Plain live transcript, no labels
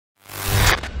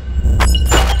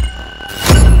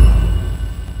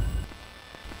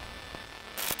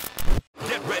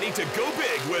ready to go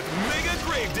big with Mega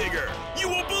Gravedigger. You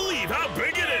won't believe how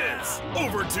big it is.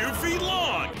 Over 2 feet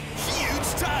long. Huge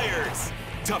tires.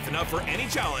 Tough enough for any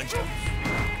challenge.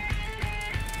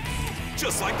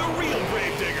 Just like the real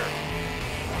Gravedigger.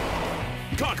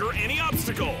 Conquer any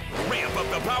obstacle. Ramp up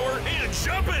the power and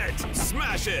jump it.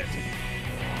 Smash it.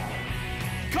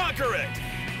 Conquer it.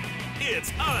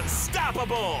 It's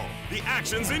unstoppable. The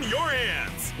action's in your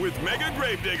hands with Mega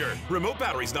Gravedigger. Remote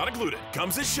batteries not included.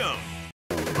 Comes as shown.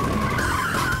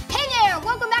 Hey there!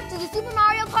 Welcome back to the Super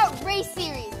Mario Kart Race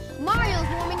Series. Mario's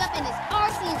warming up in his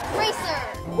RC Racer.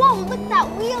 Whoa, look at that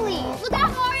wheelie. Look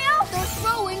out, Mario! They're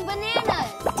throwing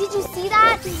bananas. Did you see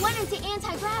that? They went into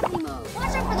anti-gravity mode.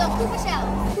 Watch out for the Koopa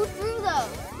shells. Who threw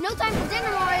those? No time for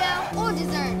dinner, Mario. Or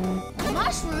dessert.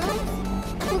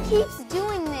 Mushrooms? Who keeps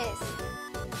doing this?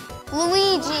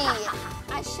 Luigi!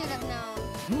 I should have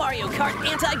known. Mario Kart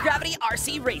Anti-Gravity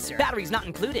RC Racer. Batteries not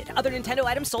included. Other Nintendo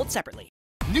items sold separately.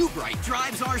 New Bright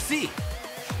drives RC.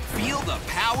 Feel the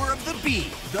power of the bee,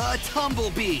 the Tumble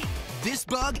Bee. This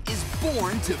bug is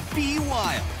born to be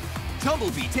wild.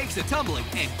 Tumble Bee takes a tumbling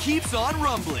and keeps on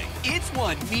rumbling. It's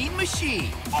one mean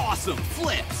machine. Awesome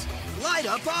flips, light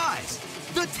up eyes,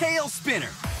 the tail spinner,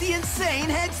 the insane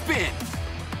head spin.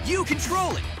 You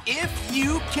control it if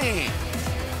you can.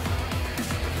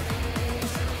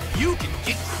 You can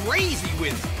get crazy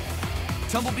with it.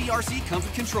 Tumble Bee RC comes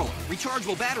with controller,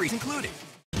 rechargeable batteries included.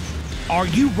 Are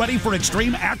you ready for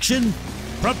extreme action?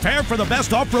 Prepare for the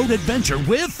best off-road adventure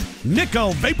with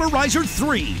NIKKO VaporizR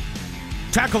 3.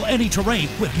 Tackle any terrain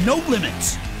with no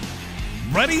limits.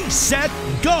 Ready, set,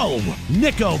 go!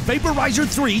 NIKKO VaporizR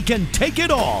 3 can take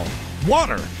it all.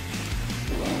 Water.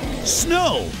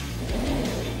 Snow.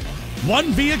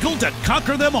 One vehicle to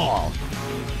conquer them all.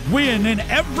 Win in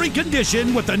every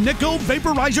condition with the NIKKO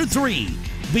VaporizR 3,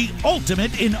 the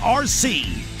ultimate in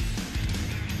RC.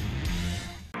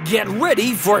 Get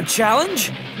ready for a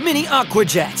challenge? Mini Aqua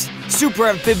Jet, super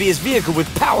amphibious vehicle with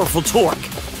powerful torque.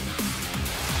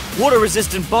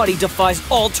 Water-resistant body defies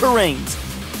all terrains.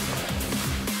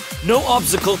 No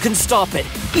obstacle can stop it,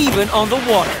 even on the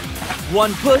water.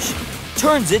 One push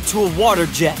turns it to a water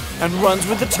jet and runs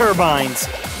with the turbines.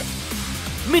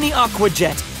 Mini Aqua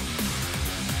Jet,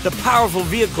 the powerful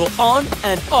vehicle on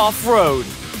and off-road.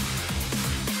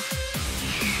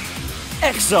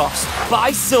 Exost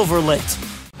by SilverLit.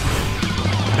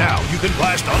 Now you can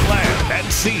blast on land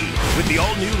and sea with the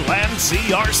all-new Land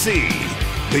CRC.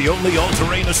 The only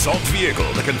all-terrain assault vehicle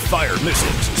that can fire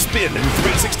missiles, spin in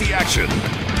 360 action,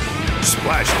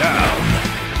 splash down,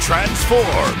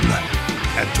 transform,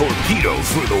 and torpedo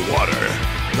through the water.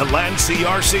 The Land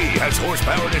CRC has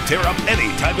horsepower to tear up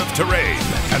any type of terrain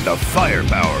and the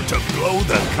firepower to blow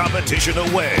the competition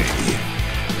away.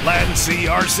 Land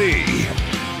CRC,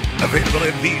 available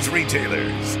in these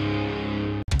retailers.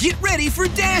 Get ready for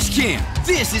Dashcam!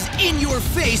 This is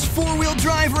in-your-face four-wheel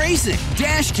drive racing.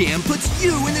 Dashcam puts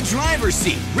you in the driver's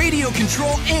seat, radio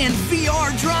control, and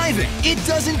VR driving. It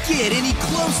doesn't get any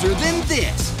closer than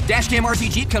this. Dashcam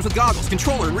RC Jeep comes with goggles,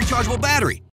 controller, and rechargeable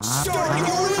battery. Start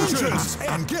your engines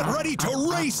and get ready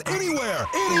to race anywhere,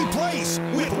 any place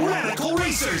with Radical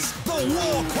Racers. The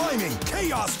wall-climbing,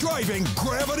 chaos-driving,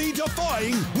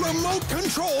 gravity-defying,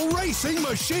 remote-control racing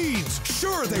machines.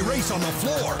 Sure, they race on the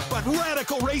floor, but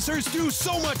Radical Racers do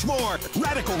so much more.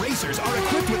 Radical Racers are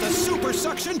equipped with a super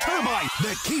suction turbine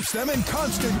that keeps them in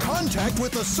constant contact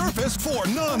with the surface for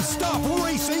non-stop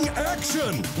racing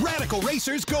action. Radical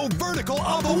Racers go vertical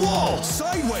on the wall,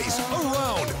 sideways,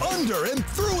 around, under, and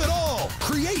through it all.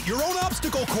 Create your own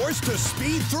obstacle course to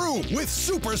speed through with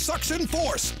super suction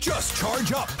force. Just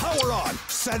charge up, power on,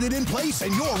 set it in place,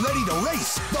 and you're ready to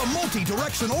race. The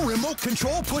multi-directional remote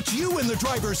control puts you in the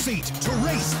driver's seat to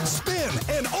race, spin,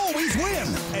 and always win.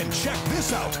 And check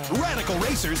this out. Radical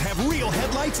Racers have real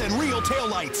headlights and real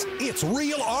taillights. It's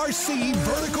real RC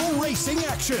vertical racing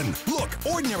action. Look,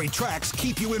 ordinary tracks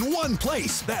keep you in one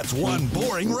place. That's one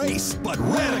boring race. But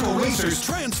Radical Racers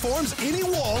transforms any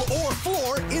wall or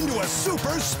floor into a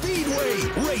super speedway.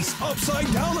 Race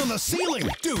upside down on the ceiling.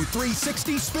 Do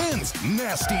 360 spins.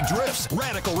 Nasty drifts.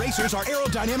 Radical Racers are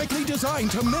aerodynamically designed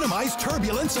to minimize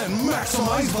turbulence and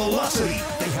maximize velocity.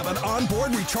 They have an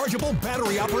onboard rechargeable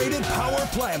battery-operated power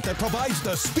plant that provides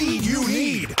the speed you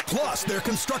need. Plus, they're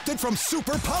constructed from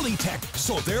super polytech,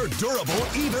 so they're durable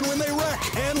even when they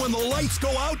wreck. And when the lights go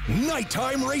out,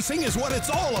 nighttime racing is what it's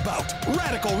all about.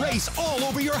 Radical race all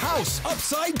over your house,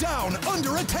 upside down,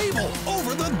 under a table,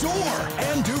 over the door,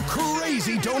 and do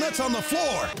crazy donuts on the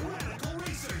floor.